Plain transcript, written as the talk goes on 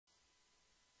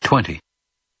20.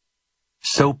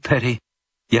 So petty,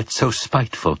 yet so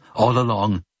spiteful, all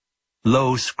along,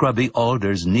 low scrubby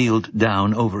alders kneeled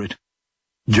down over it.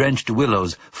 Drenched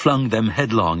willows flung them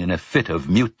headlong in a fit of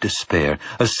mute despair,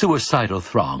 a suicidal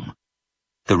throng.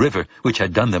 The river, which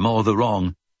had done them all the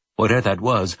wrong, whate'er that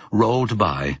was, rolled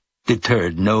by,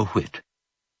 deterred no whit.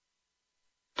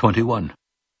 21.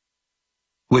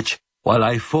 Which, while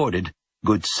I forded,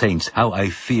 good saints, how I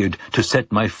feared to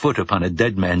set my foot upon a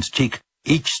dead man's cheek,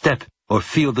 each step, or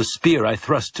feel the spear I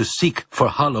thrust to seek for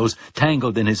hollows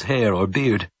tangled in his hair or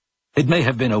beard. It may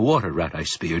have been a water rat I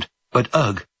speared, but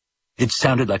ugh, it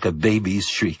sounded like a baby's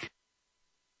shriek.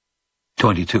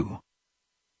 22.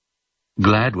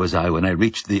 Glad was I when I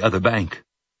reached the other bank.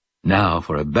 Now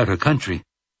for a better country.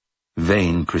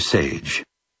 Vain presage.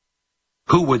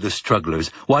 Who were the strugglers?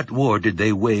 What war did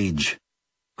they wage?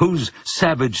 Whose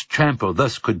savage trample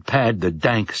thus could pad the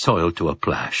dank soil to a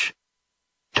plash?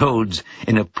 Toads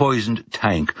in a poisoned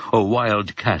tank, or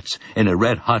wild cats in a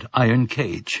red-hot iron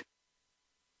cage?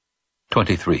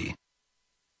 23.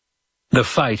 The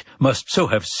fight must so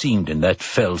have seemed in that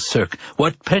fell cirque.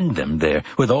 What penned them there,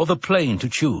 with all the plain to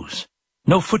choose?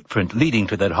 No footprint leading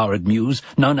to that horrid mews,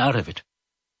 none out of it.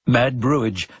 Mad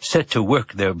brewage set to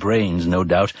work their brains, no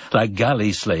doubt, like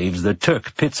galley slaves the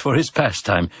Turk pits for his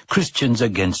pastime, Christians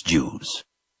against Jews.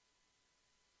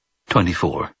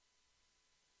 24.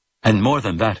 And more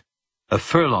than that, a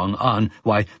furlong on,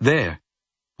 why, there.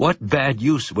 What bad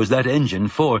use was that engine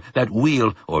for, that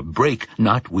wheel, or brake,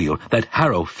 not wheel, that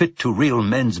harrow fit to reel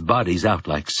men's bodies out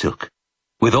like silk,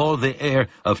 with all the air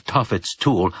of Tophet's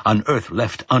tool on earth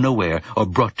left unaware, or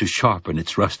brought to sharpen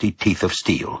its rusty teeth of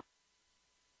steel?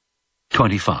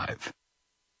 25.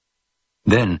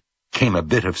 Then came a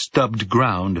bit of stubbed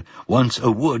ground, once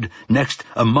a wood, next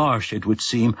a marsh it would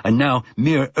seem, and now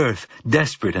mere earth,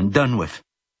 desperate and done with.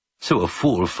 So a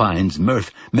fool finds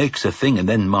mirth, makes a thing and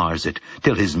then mars it,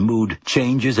 till his mood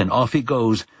changes and off he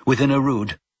goes, within a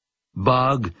rood.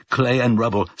 Bog, clay and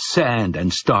rubble, sand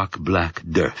and stark black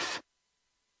dearth.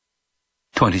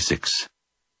 26.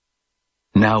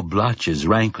 Now blotches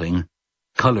rankling,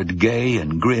 colored gay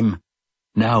and grim,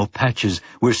 now patches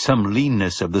where some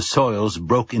leanness of the soils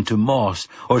broke into moss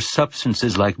or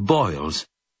substances like boils.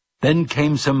 Then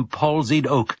came some palsied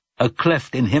oak, a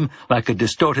cleft in him like a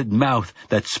distorted mouth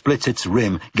that splits its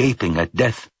rim, gaping at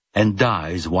death, and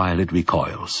dies while it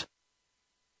recoils.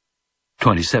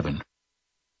 27.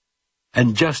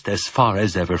 And just as far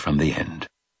as ever from the end.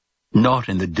 Naught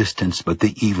in the distance but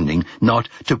the evening, naught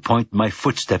to point my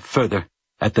footstep further.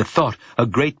 At the thought, a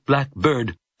great black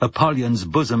bird, Apollyon's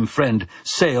bosom friend,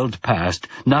 sailed past,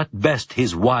 not best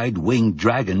his wide-winged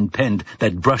dragon penned,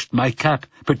 that brushed my cap,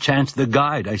 perchance the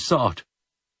guide I sought.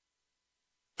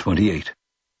 28.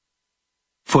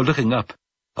 For looking up,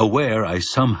 aware I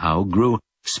somehow grew,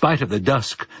 spite of the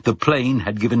dusk, the plain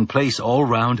had given place all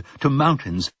round to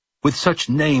mountains, with such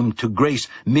name to grace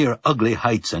mere ugly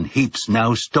heights and heaps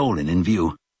now stolen in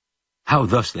view. How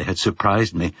thus they had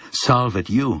surprised me, salvet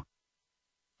you.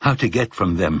 How to get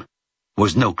from them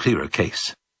was no clearer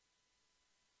case.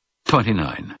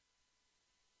 29.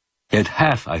 Yet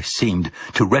half I seemed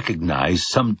to recognize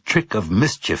some trick of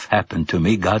mischief happened to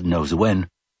me, God knows when.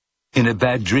 In a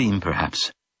bad dream,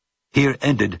 perhaps. Here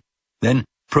ended, then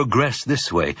progress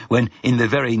this way, when in the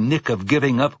very nick of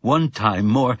giving up one time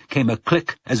more came a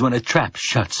click as when a trap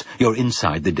shuts, you're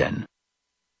inside the den.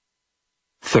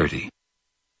 30.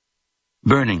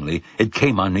 Burningly, it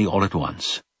came on me all at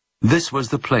once. This was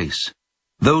the place.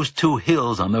 Those two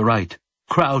hills on the right,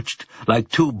 crouched like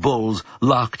two bulls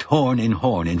locked horn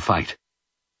in fight.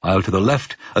 While to the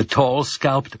left, a tall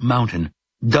scalped mountain,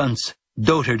 dunce,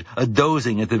 dotard,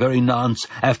 a-dozing at the very nonce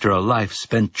after a life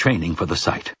spent training for the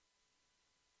sight.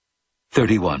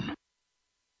 31.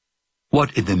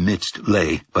 What in the midst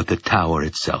lay but the tower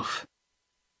itself?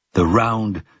 The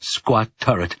round, squat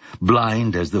turret,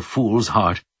 blind as the fool's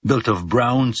heart, built of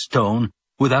brown stone,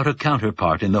 without a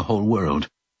counterpart in the whole world.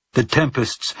 The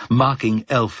tempest's mocking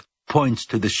elf points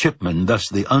to the shipman, thus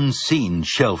the unseen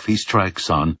shelf he strikes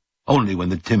on, only when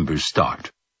the timbers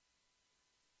start.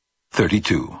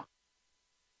 32.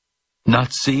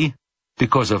 Not see,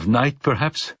 because of night,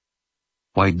 perhaps?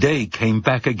 Why, day came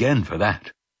back again for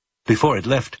that. Before it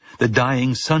left, the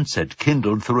dying sunset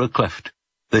kindled through a cleft.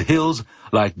 The hills,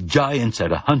 like giants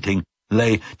at a hunting,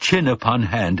 lay chin upon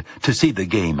hand to see the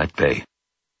game at bay.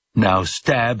 Now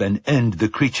stab and end the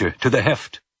creature to the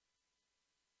heft.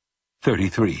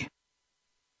 33.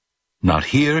 Not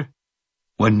here,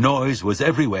 when noise was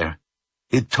everywhere.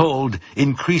 It tolled,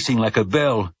 increasing like a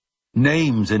bell,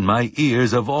 names in my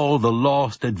ears of all the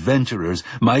lost adventurers,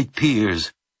 my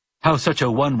peers, how such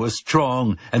a one was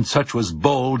strong, and such was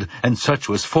bold, and such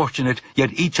was fortunate,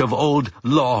 yet each of old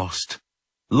lost.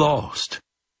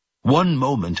 One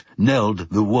moment knelled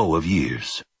the woe of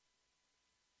years.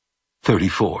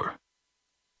 34.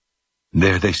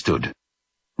 There they stood,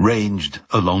 ranged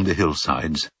along the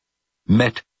hillsides,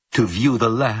 met to view the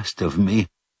last of me,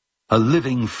 a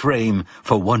living frame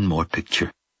for one more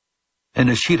picture. In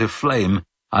a sheet of flame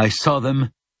I saw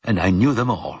them, and I knew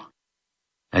them all.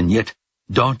 And yet,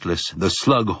 dauntless, the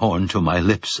slug horn to my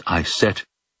lips I set,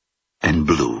 and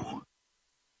blew.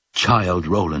 Child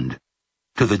Roland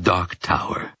to the dark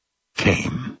tower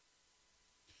came.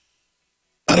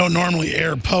 I don't normally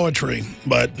air poetry,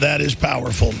 but that is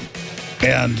powerful,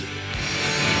 and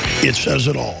it says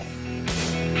it all.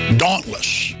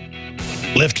 Dauntless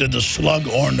lifted the slug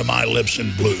horn to my lips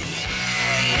and blew.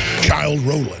 Child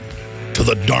Roland to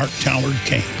the dark tower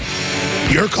came.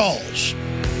 Your calls,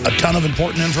 a ton of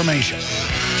important information,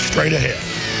 straight ahead.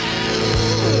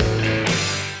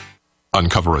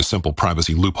 Uncover a simple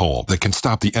privacy loophole that can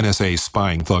stop the NSA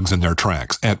spying thugs in their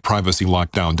tracks at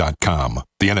privacylockdown.com.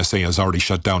 The NSA has already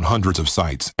shut down hundreds of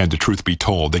sites, and to truth be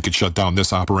told, they could shut down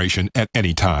this operation at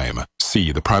any time.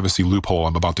 See, the privacy loophole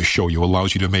I'm about to show you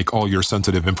allows you to make all your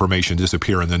sensitive information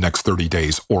disappear in the next 30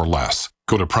 days or less.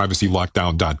 Go to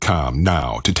privacylockdown.com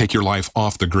now to take your life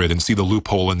off the grid and see the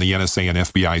loophole in the NSA and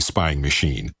FBI spying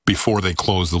machine before they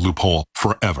close the loophole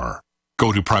forever.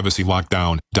 Go to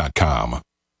privacylockdown.com.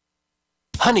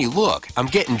 Honey, look, I'm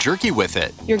getting jerky with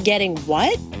it. You're getting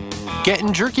what?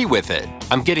 Getting jerky with it.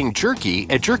 I'm getting jerky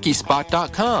at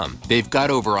jerkyspot.com. They've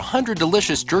got over 100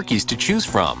 delicious jerkies to choose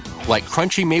from, like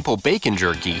crunchy maple bacon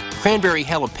jerky, cranberry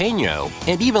jalapeno,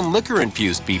 and even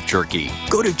liquor-infused beef jerky.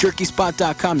 Go to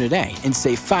jerkyspot.com today and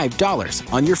save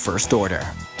 $5 on your first order.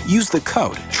 Use the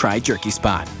code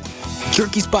TRYJERKYSPOT.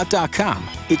 Jerkyspot.com.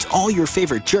 It's all your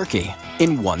favorite jerky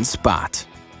in one spot.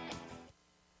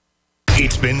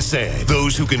 It's been said,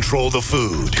 those who control the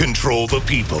food control the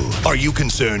people. Are you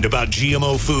concerned about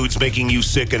GMO foods making you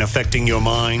sick and affecting your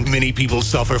mind? Many people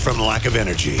suffer from lack of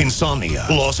energy, insomnia,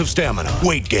 loss of stamina,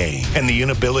 weight gain, and the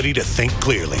inability to think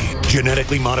clearly.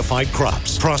 Genetically modified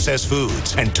crops, processed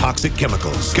foods, and toxic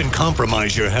chemicals can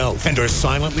compromise your health and are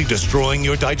silently destroying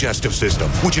your digestive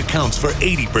system, which accounts for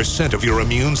 80% of your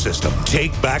immune system.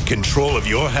 Take back control of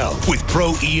your health with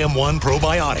Pro EM1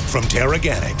 Probiotic from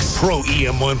Terraganics. Pro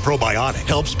EM1 Probiotic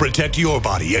helps protect your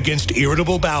body against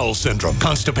irritable bowel syndrome,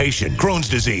 constipation, Crohn's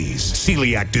disease,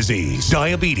 celiac disease,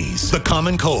 diabetes, the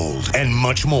common cold, and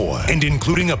much more. And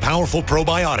including a powerful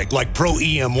probiotic like Pro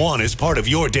EM1 as part of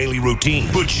your daily routine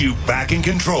puts you back in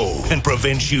control and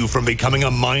prevents you from becoming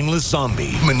a mindless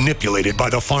zombie manipulated by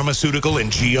the pharmaceutical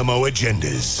and GMO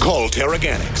agendas. Call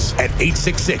Terraganics at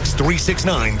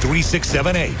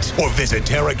 866-369-3678 or visit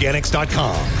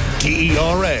Terraganics.com.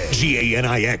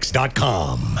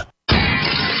 Terraganix.com.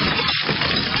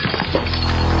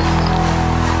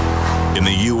 In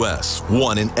the U.S.,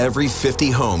 1 in every 50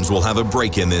 homes will have a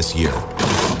break-in this year.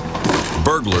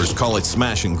 Burglars call it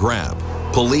smash and grab.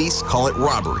 Police call it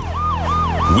robbery.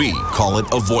 We call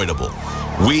it avoidable.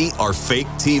 We are Fake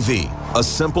TV, a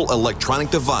simple electronic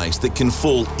device that can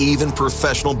fool even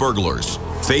professional burglars.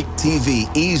 Fake TV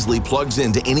easily plugs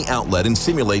into any outlet and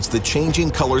simulates the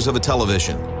changing colors of a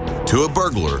television. To a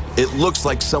burglar, it looks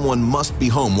like someone must be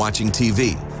home watching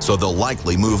TV, so they'll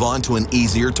likely move on to an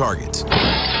easier target.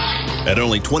 At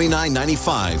only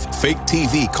 $29.95, Fake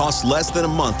TV costs less than a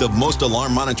month of most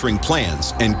alarm monitoring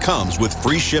plans and comes with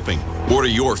free shipping. Order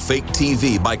your Fake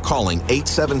TV by calling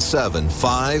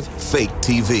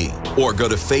 877-5-FAKE-TV or go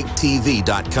to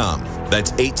faketv.com.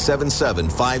 That's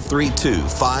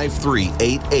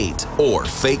 877-532-5388 or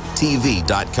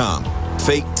faketv.com.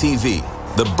 Fake TV,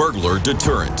 the burglar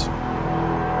deterrent.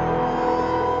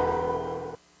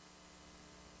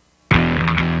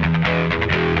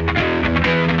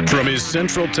 From his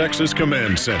Central Texas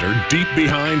Command Center, deep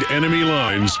behind enemy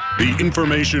lines, the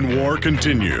information war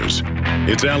continues.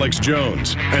 It's Alex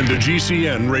Jones and the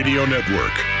GCN Radio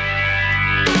Network.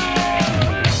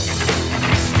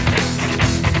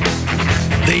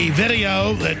 The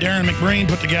video that Darren McBreen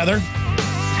put together,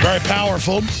 very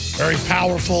powerful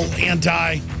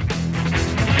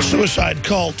anti-suicide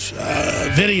cult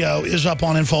video is up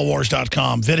on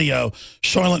Infowars.com. Video,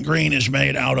 Soylent Green is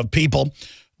made out of people.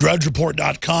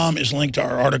 DrudgeReport.com is linked to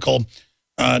our article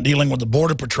dealing with the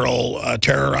Border Patrol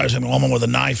terrorizing a woman with a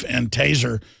knife and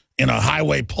taser in a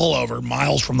highway pullover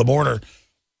miles from the border.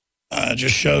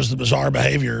 Just shows the bizarre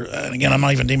behavior. And again, I'm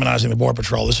not even demonizing the Border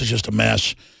Patrol. This is just a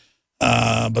mess.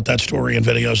 But that story and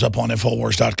video is up on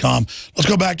Infowars.com. Let's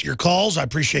go back to your calls. I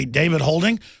appreciate David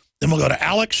holding. Then we'll go to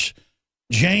Alex,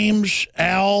 James,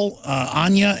 Al,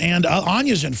 Anya, and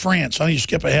Anya's in France. I need to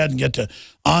skip ahead and get to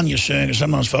Anya soon, because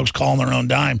sometimes folks call on their own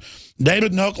dime.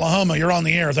 David in Oklahoma, you're on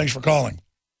the air. Thanks for calling.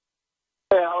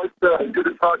 Hey, Alex, good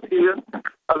to talk to you.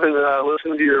 I've been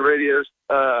listening to your radios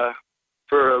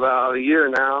for about a year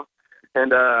now,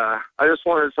 and I just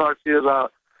wanted to talk to you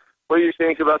about what you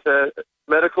think about the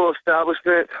medical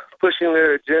establishment pushing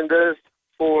their agendas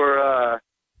for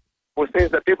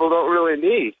things that people don't really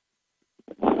need.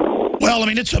 Well, I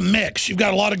mean, it's a mix. You've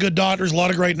got a lot of good doctors, a lot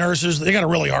of great nurses. They got a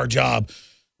really hard job.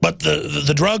 But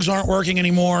the drugs aren't working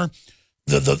anymore.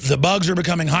 The bugs are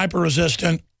becoming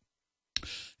hyper-resistant.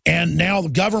 And now the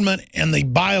government and the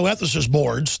bioethicist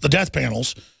boards, the death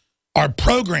panels, are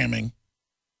programming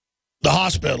the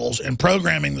hospitals and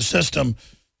programming the system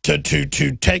to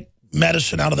take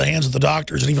medicine out of the hands of the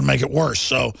doctors and even make it worse.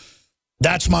 So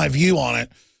that's my view on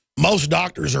it. Most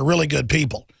doctors are really good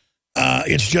people.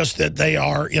 It's just that they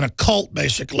are in a cult,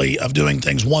 basically, of doing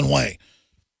things one way.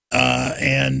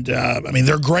 I mean,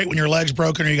 they're great when your leg's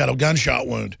broken or you got a gunshot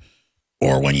wound,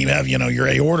 or when you have, your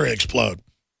aorta explode.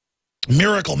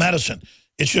 Miracle medicine.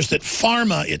 It's just that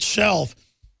pharma itself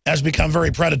has become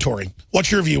very predatory.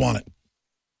 What's your view on it?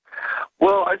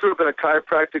 Well, I grew up in a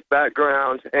chiropractic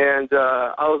background, and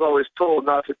I was always told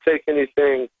not to take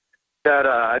anything that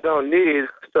I don't need.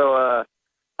 So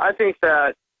I think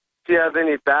that if you have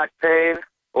any back pain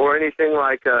or anything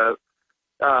like, I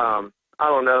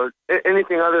don't know,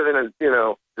 anything other than,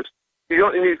 just, you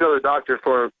don't need to go to the doctor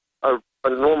for a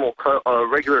normal,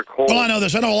 regular cold. Well, I know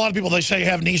this. I know a lot of people, they say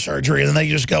have knee surgery, and then they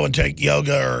just go and take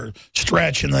yoga or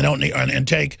stretch, and they don't need, and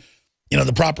take,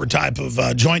 the proper type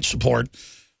of joint support.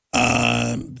 We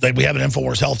have at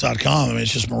InfoWarsHealth.com. I mean,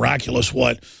 it's just miraculous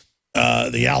what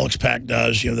the Alex Pack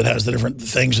does, that has the different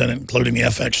things in it, including the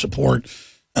FX support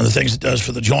and the things it does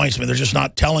for the joints. I mean, they're just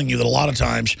not telling you that a lot of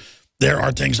times there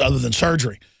are things other than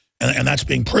surgery, and that's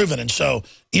being proven. And so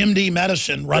MD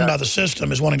medicine run by the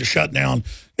system is wanting to shut down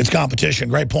its competition.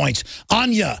 Great points.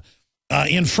 Anya,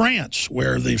 in France,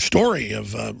 where the story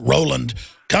of Roland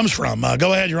comes from.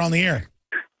 Go ahead, you're on the air.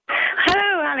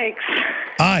 Hello, Alex.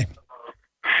 Hi.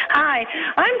 Hi,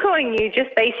 I'm calling you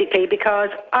just basically because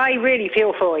I really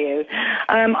feel for you.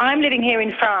 I'm living here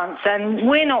in France, and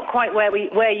we're not quite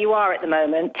where you are at the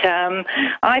moment.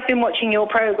 I've been watching your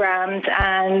programs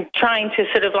and trying to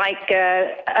sort of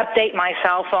update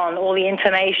myself on all the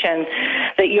information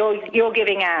that you're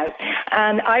giving out,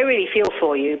 and I really feel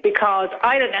for you because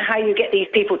I don't know how you get these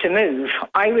people to move.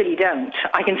 I really don't.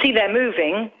 I can see they're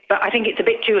moving, but I think it's a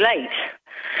bit too late.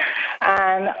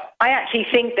 And I actually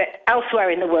think that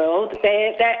elsewhere in the world,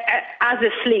 they're as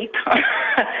asleep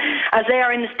as they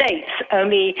are in the States,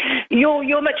 only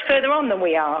you're much further on than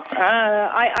we are.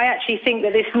 I actually think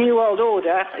that this New World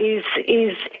Order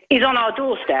is on our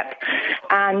doorstep,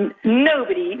 and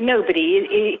nobody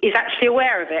is actually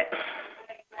aware of it.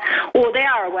 Or they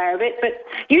are aware of it, but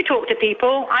you talk to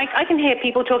people. I can hear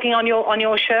people talking on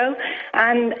your show,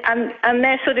 and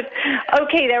they're sort of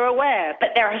okay. They're aware,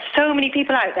 but there are so many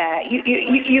people out there.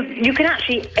 You can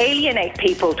actually alienate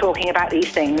people talking about these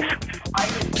things.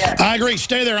 I agree.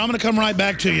 Stay there. I'm going to come right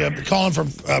back to you. Calling from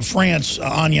France,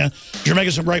 Anya. You're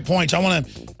making some great points. I want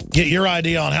to get your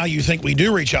idea on how you think we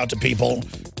do reach out to people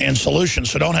and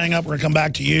solutions. So don't hang up. We're going to come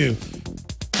back to you.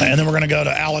 And then we're going to go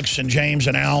to Alex and James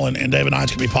and Al and David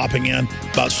Knight's going to be popping in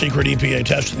about secret EPA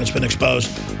testing that's been exposed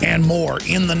and more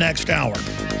in the next hour.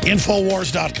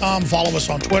 Infowars.com. Follow us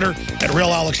on Twitter at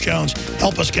RealAlexJones.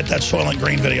 Help us get that Soylent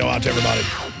Green video out to everybody.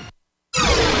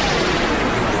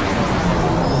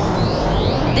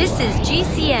 This is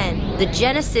GCN, the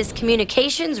Genesis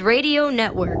Communications Radio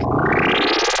Network.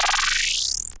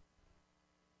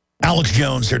 Alex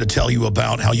Jones here to tell you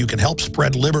about how you can help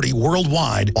spread liberty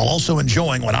worldwide while also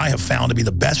enjoying what I have found to be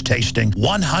the best tasting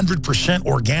 100%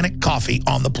 organic coffee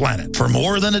on the planet. For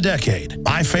more than a decade,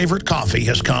 my favorite coffee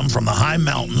has come from the high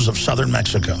mountains of southern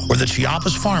Mexico, where the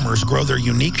Chiapas farmers grow their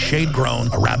unique shade-grown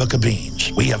Arabica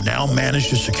beans. We have now managed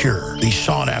to secure these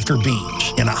sought-after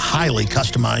beans in a highly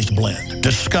customized blend.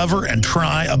 Discover and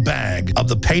try a bag of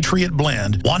the Patriot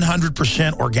Blend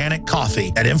 100% organic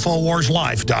coffee at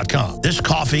InfoWarsLife.com. This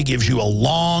coffee gives you a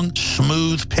long,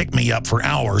 smooth pick-me-up for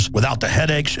hours without the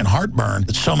headaches and heartburn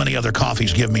that so many other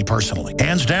coffees give me personally.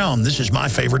 Hands down, this is my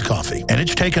favorite coffee, and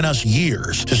it's taken us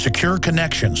years to secure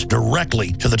connections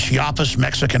directly to the Chiapas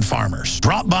Mexican farmers.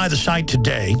 Drop by the site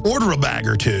today, order a bag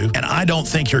or two, and I don't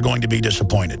think you're going to be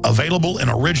disappointed. Available in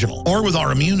original or with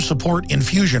our Immune Support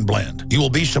Infusion Blend. You will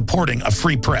be supporting a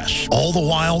free press, all the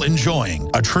while enjoying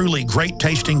a truly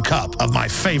great-tasting cup of my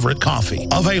favorite coffee.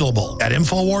 Available at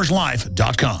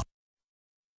InfoWarsLife.com.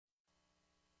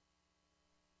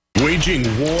 We Waging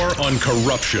war on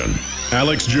corruption.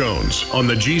 Alex Jones on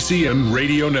the GCN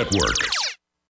Radio Network.